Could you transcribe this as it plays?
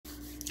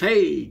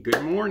Hey,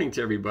 good morning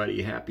to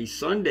everybody. Happy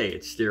Sunday.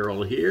 It's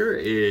Daryl here.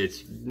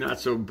 It's not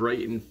so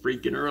bright and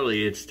freaking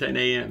early. It's 10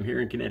 a.m.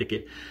 here in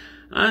Connecticut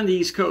on the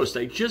East Coast.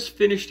 I just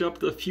finished up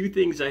the few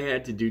things I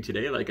had to do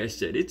today. Like I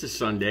said, it's a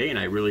Sunday and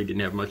I really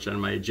didn't have much on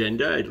my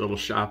agenda. I had a little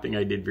shopping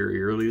I did very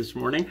early this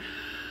morning.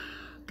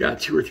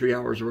 Got 2 or 3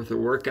 hours worth of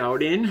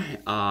workout in.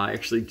 I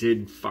actually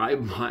did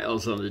 5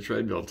 miles on the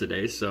treadmill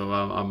today. So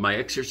my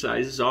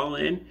exercise is all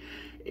in.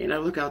 And I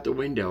look out the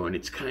window and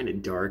it's kind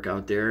of dark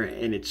out there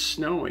and it's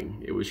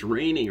snowing. It was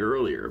raining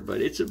earlier, but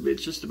it's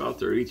just about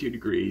 32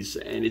 degrees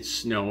and it's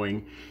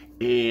snowing.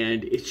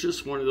 And it's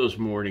just one of those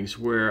mornings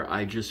where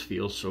I just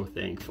feel so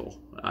thankful.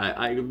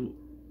 I'm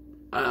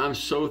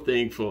so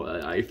thankful.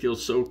 I feel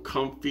so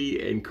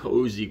comfy and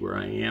cozy where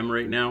I am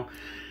right now.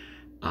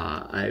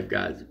 I've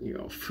got,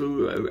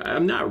 food.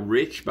 I'm not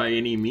rich by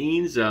any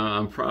means.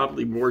 I'm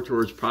probably more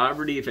towards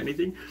poverty, if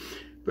anything.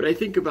 But I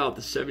think about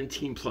the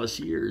 17 plus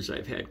years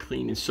I've had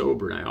clean and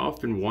sober, and I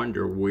often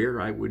wonder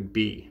where I would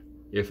be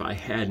if I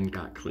hadn't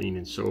got clean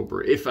and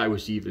sober, if I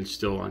was even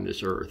still on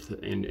this earth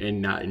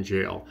and not in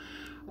jail.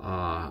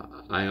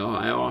 I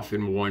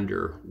often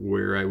wonder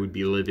where I would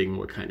be living,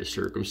 what kind of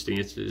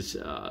circumstances,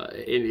 and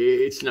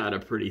it's not a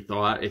pretty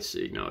thought.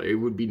 It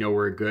would be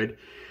nowhere good.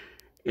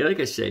 And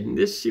like I said,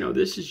 this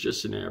is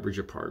just an average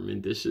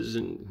apartment. This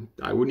isn't,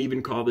 I wouldn't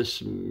even call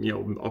this,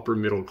 upper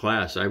middle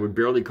class. I would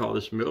barely call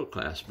this middle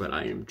class, but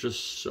I am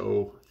just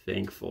so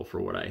thankful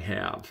for what I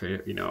have,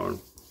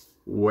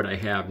 what I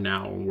have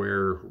now, and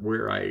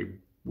where I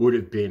would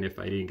have been if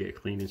I didn't get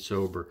clean and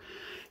sober,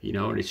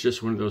 and it's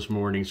just one of those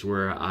mornings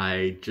where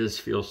I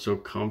just feel so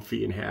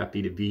comfy and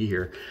happy to be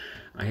here.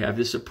 I have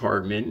this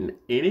apartment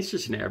and it's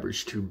just an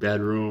average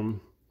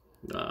 2-bedroom,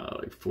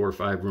 like 4 or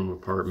 5 room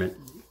apartment.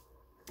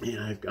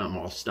 And I'm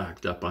all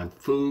stocked up on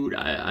food.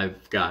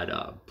 I've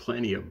got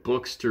plenty of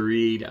books to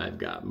read. I've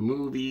got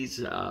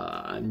movies.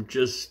 I'm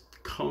just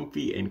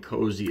comfy and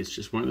cozy. It's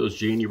just one of those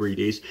January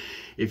days.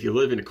 If you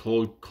live in a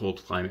cold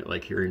climate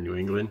like here in New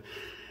England,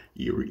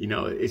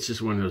 it's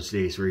just one of those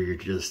days where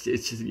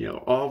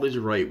all is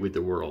right with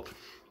the world.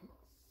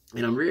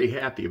 And I'm really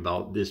happy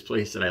about this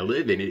place that I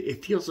live in.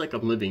 It feels like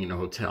I'm living in a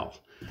hotel.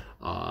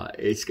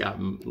 It's got,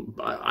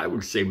 I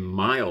would say,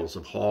 miles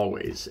of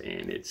hallways,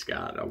 and it's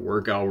got a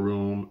workout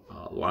room,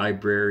 a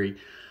library,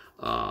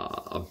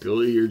 a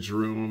billiards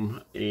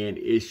room, and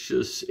it's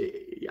just,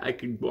 I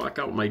could walk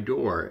out my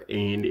door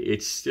and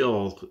it's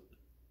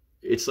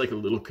like a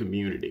little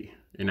community,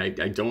 and I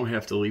don't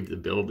have to leave the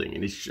building,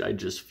 and I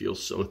just feel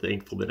so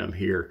thankful that I'm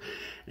here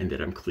and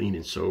that I'm clean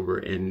and sober,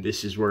 and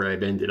this is where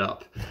I've ended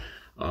up.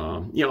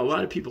 A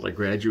lot of people I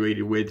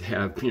graduated with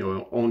have,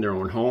 own their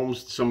own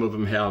homes. Some of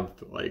them have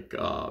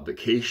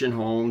vacation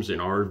homes and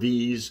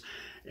RVs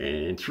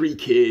and 3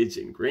 kids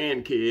and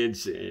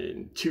grandkids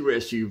and 2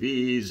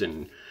 SUVs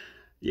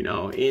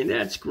and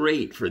that's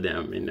great for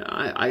them. And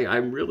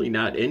I'm really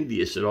not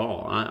envious at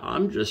all.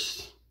 I'm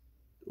just,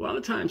 a lot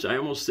of times I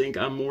almost think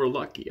I'm more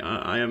lucky.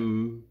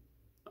 I'm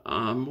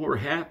more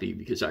happy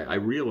because I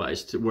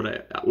realized what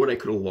I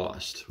could have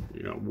lost,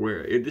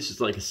 where this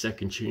is like a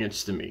second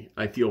chance to me.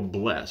 I feel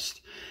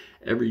blessed.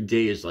 Every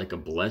day is like a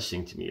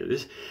blessing to me.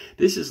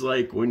 This is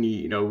like when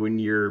when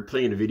you're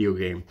playing a video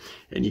game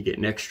and you get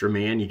an extra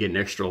man, you get an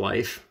extra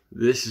life.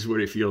 This is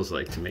what it feels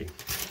like to me.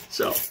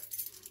 So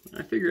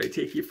I figured I'd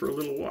take you for a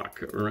little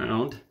walk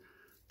around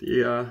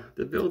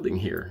the building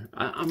here.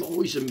 I'm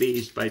always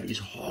amazed by these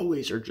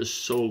hallways are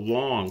just so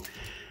long.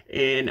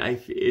 And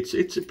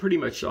it's pretty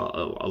much a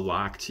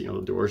locked,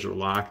 the doors are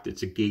locked.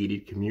 It's a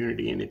gated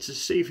community, and it's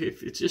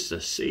just a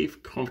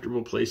safe,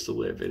 comfortable place to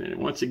live in. And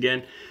once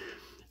again,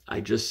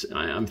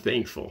 I'm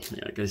thankful.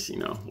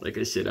 Like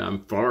I said,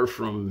 I'm far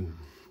from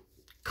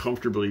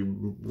comfortably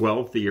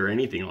wealthy or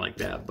anything like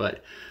that,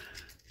 but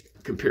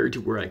compared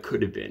to where I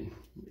could have been,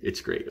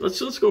 it's great.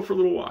 Let's go for a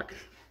little walk.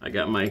 I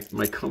got my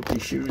comfy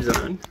shoes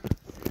on.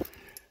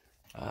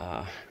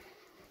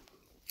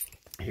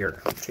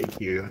 Here,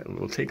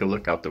 we'll take a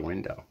look out the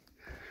window.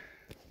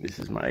 This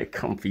is my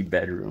comfy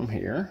bedroom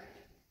here.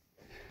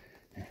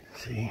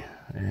 See,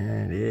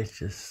 and it's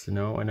just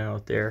snowing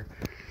out there.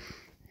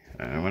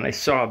 When I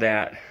saw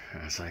that,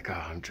 I was like,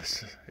 oh,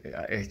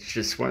 it's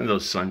just one of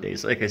those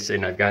Sundays. Like I said,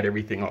 and I've got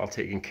everything all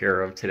taken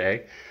care of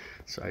today.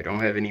 So I don't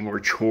have any more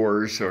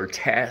chores or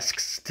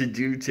tasks to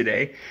do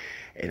today.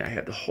 And I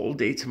have the whole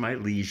day to my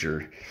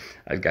leisure.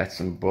 I've got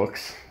some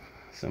books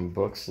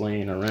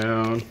laying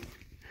around.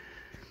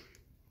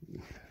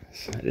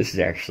 This is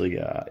actually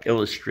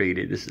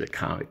illustrated. This is a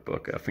comic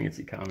book, a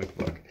fancy comic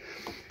book.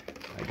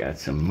 I got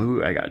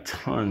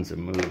tons of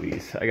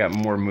movies. I got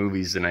more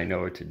movies than I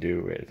know what to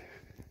do with.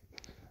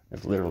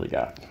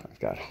 I've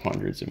got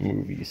hundreds of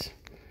movies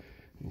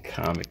and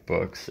comic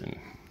books and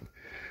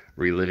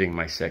reliving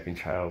my second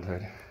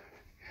childhood.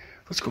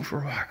 Let's go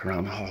for a walk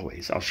around the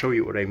hallways. I'll show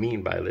you what I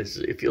mean by this.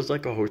 It feels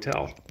like a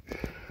hotel.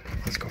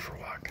 Let's go for a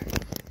walk.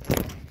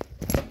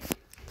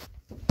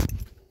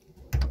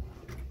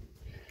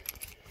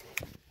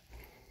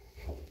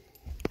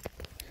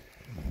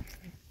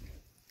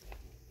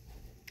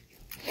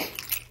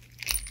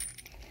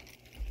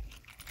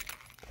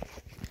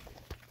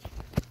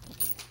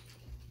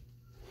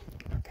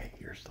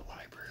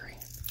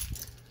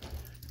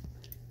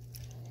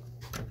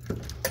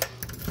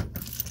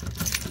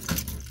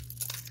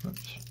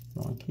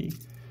 key.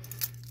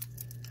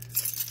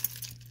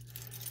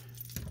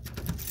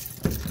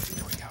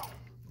 There we go.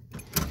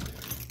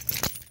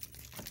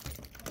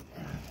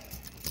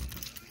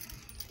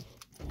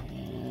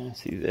 And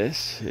see,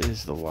 this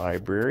is the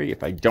library.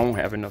 If I don't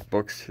have enough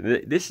books,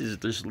 this is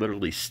just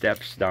literally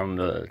steps down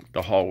the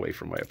hallway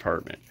from my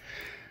apartment.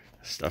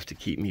 Stuff to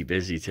keep me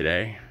busy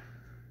today.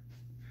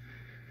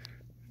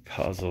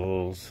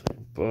 Puzzles,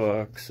 and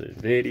books, and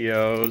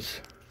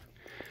videos.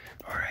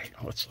 All right,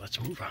 let's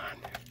move on.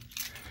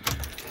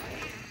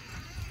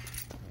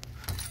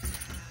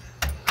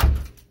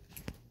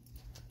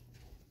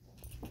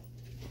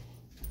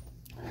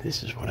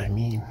 This is what I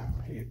mean.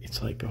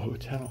 It's like a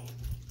hotel.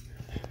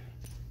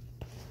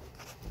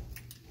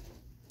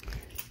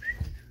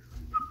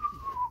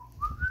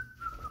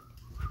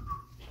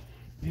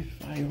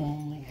 If I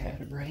only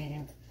had a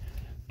brain.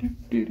 Do,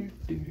 do, do,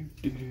 do,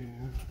 do, do.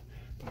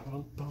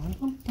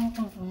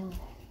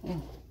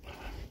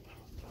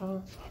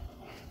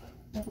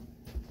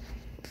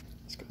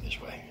 Let's go this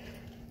way.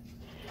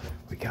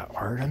 We got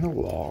art on the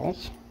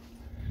walls.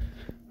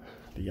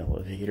 The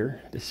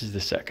elevator. This is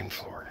the second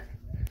floor.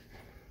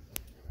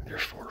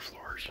 There's 4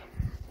 floors.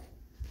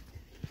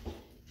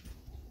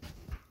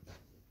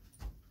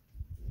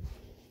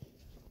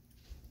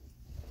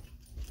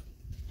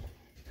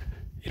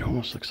 It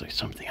almost looks like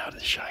something out of The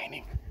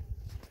Shining.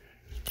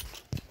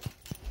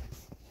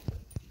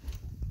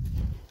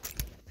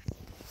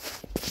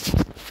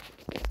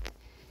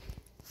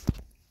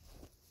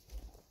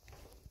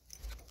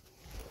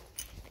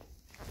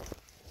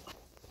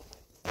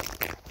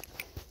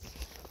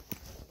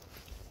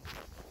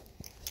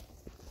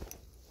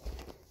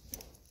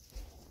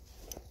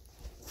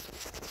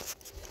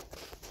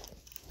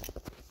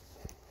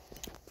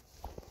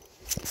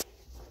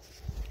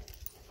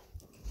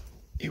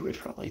 It would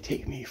probably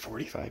take me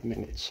 45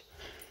 minutes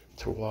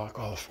to walk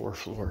all 4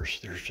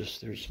 floors.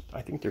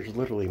 I think there's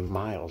literally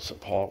miles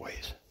of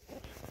hallways.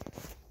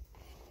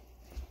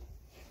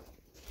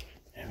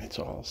 And it's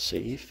all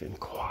safe and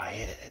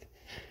quiet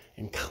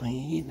and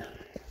clean.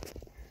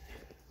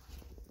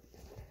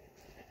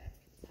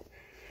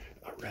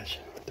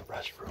 The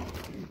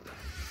restroom.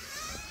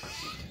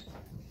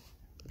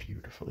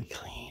 Beautifully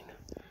clean.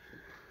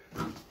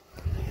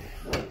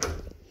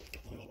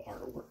 Little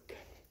artwork.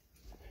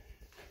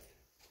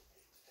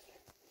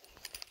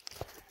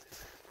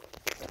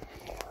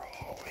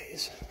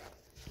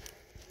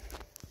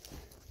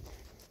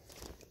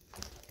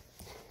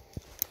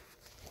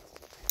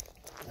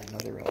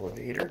 Another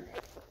elevator.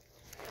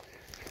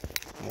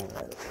 More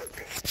artwork.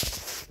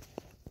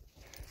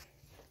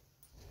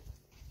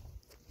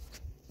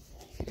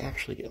 You can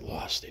actually get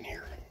lost in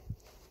here.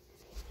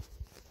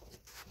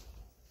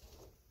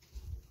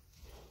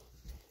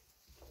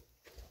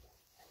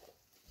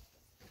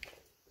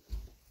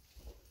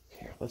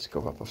 Here, let's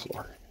go up a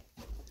floor.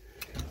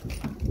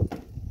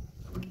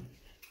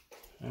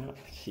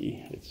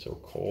 See, it's so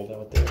cold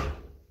out there.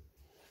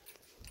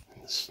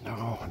 And the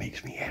snow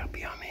makes me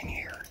happy I'm in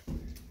here.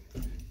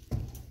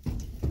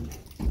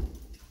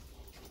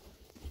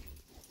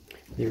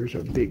 There's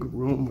a big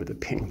room with a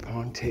ping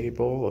pong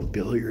table, a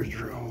billiards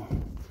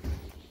room.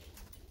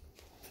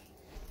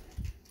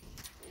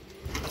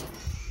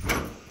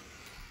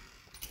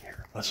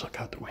 Here, let's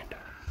look out the window.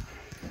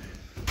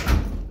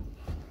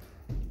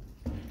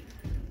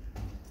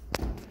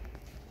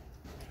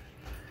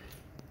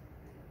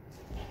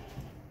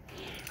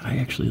 I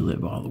actually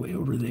live all the way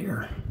over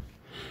there.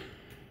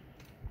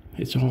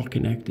 It's all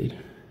connected.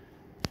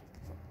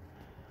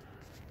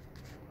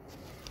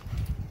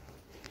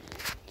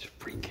 It's a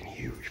freaking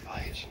huge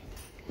place.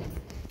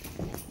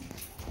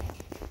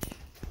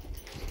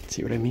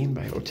 See what I mean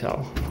by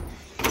hotel?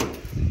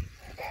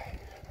 Okay,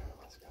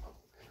 let's go.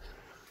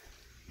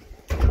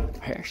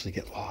 I actually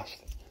get lost.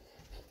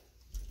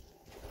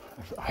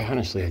 I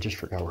honestly just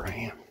forgot where I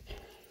am.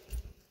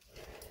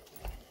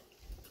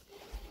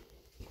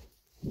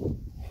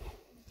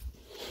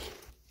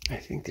 I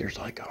think there's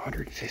like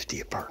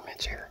 150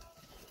 apartments here.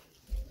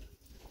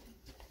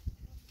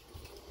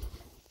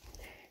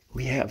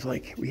 We have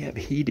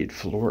heated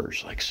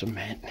floors, like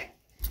cement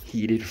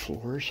heated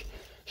floors.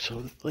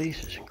 So the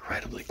place is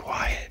incredibly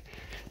quiet.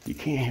 You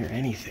can't hear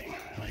anything.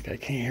 Like I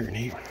can't hear an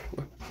neighbor.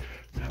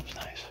 That was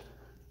nice.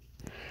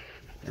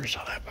 Never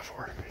saw that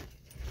before.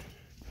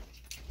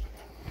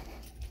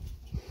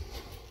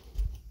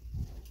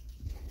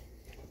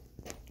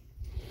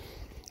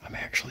 I'm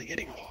actually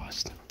getting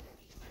lost.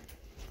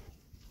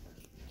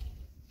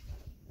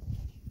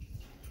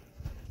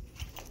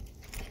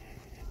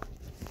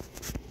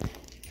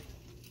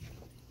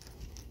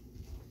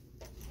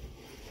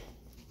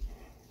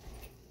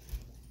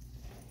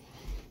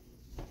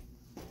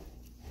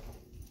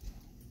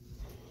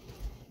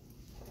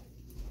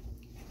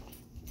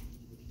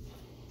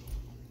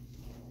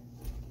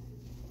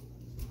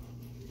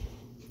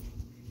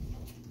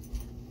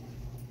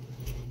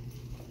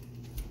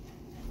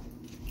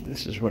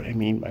 This is what I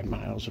mean by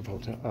miles of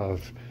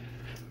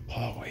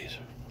hallways.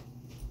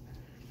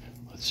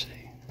 Let's see.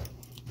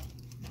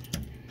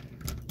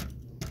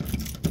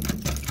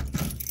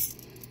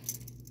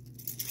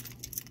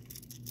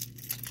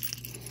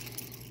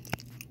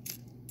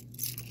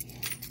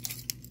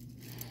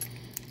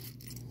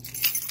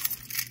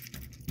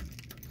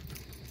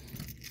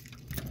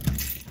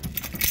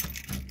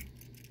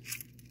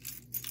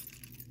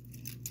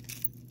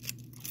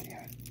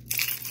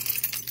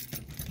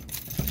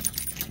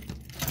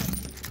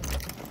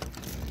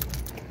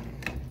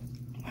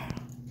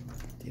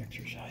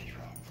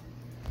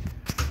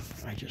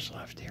 just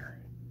left here.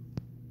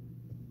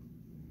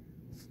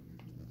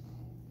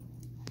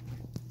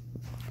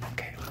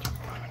 Okay, let's move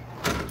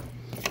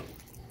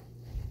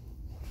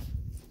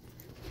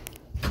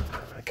on.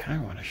 I kind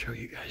of want to show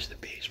you guys the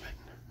basement,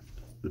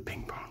 the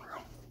ping pong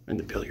room, and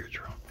the billiards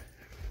room.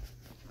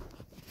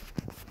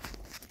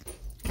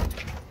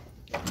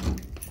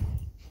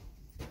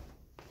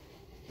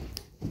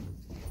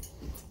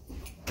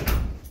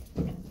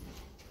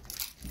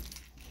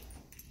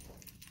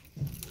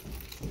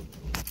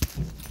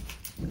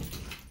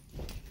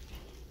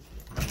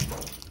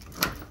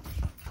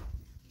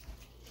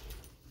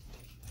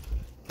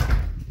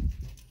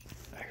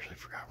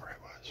 Forgot where I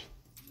was.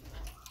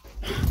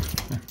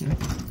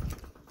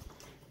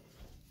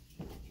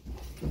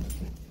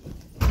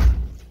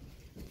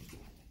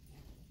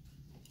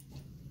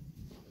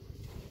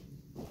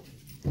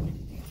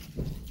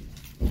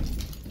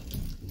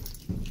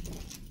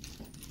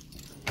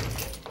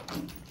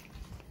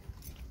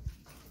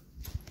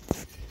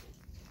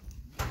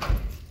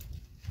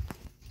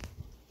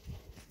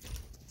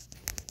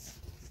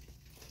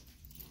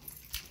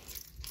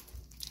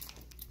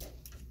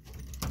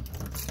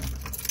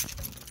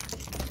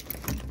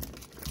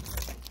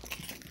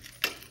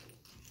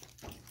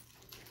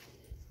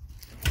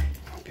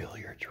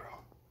 Billiards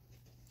room.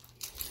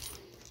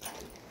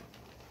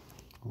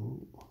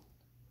 Ooh.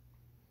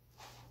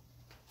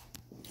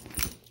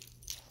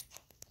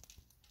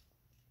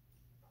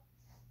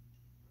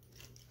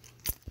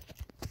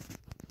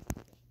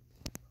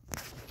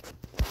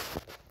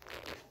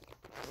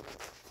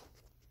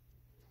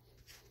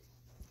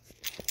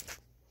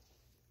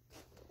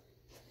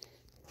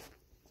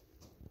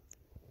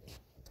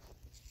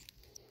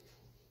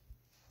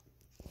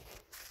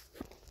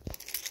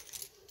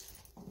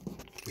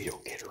 We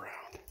don't get around.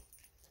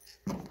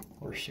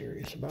 We're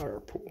serious about our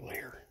pool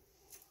here.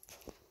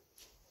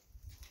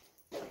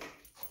 I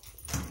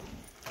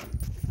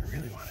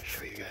really want to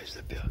show you guys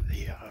the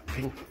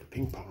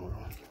ping pong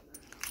room.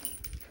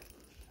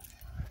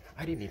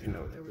 I didn't even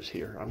know that was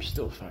here. I'm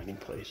still finding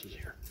places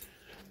here.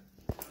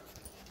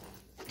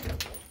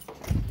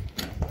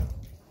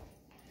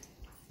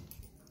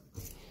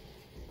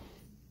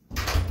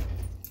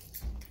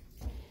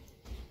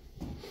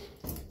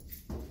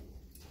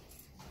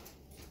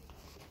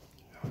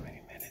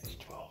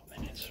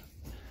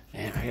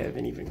 And I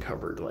haven't even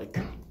covered, like,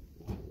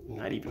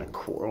 not even a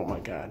quarter, oh my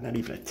God, not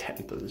even a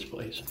tenth of this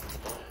place.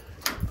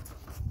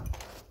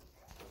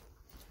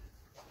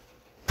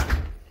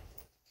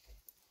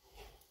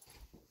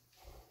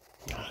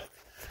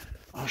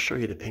 I'll show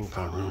you the ping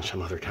pong room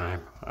some other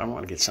time. I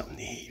want to get something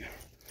to eat.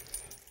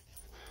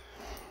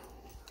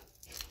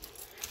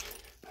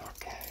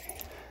 Okay.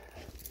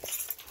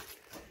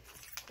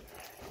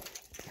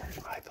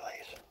 Here's my place.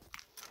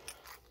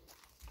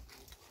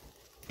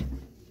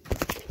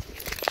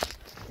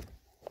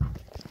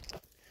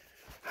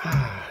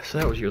 So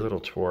that was your little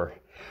tour.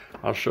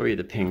 I'll show you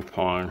the ping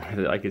pong.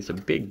 Like, it's a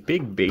big,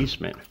 big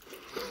basement.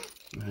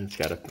 And it's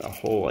got a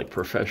whole, like,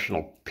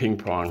 professional ping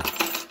pong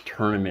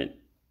tournament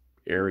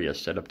area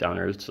set up down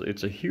there.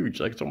 It's a huge,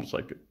 like, it's almost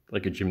like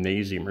a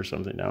gymnasium or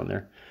something down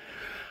there.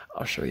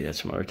 I'll show you that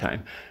some other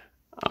time.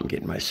 I'm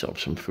getting myself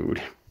some food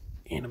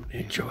and I'm gonna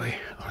enjoy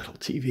a little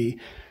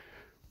TV.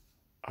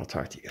 I'll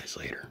talk to you guys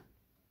later.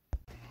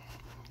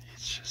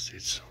 It's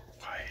so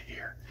quiet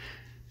here.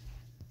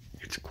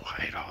 It's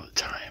quiet all the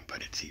time,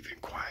 but it's even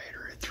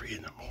quieter at 3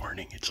 in the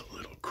morning. It's a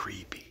little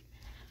creepy.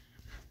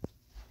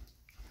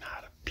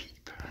 Not a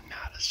peep,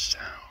 not a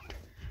sound.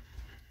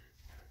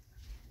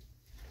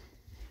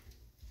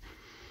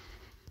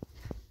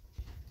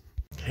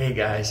 Hey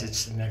guys,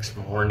 it's the next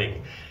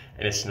morning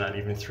and it's not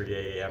even 3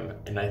 a.m.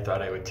 and I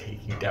thought I would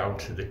take you down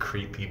to the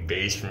creepy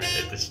basement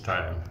at this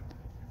time.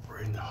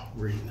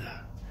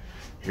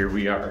 Here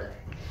we are.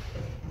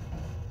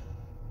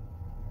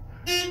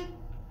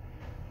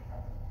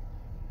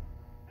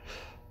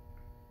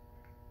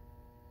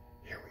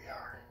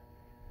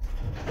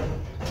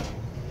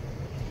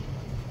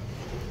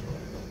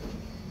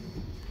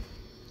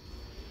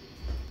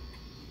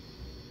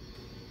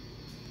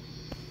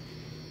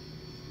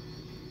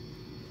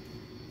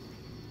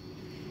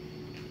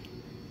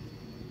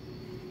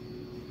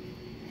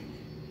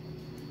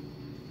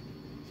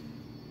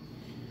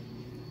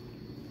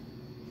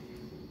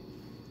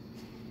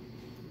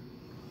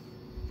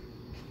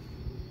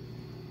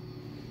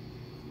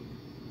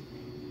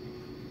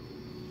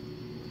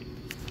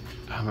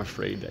 I'm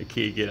afraid I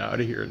can't get out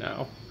of here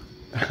now.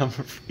 I'm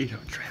afraid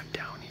I'm trapped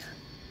down here.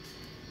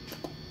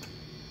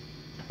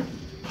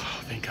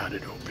 Oh, thank God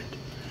it opened.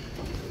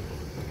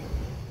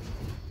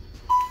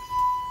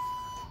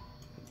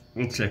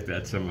 We'll check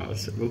that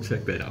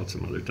out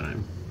some other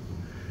time.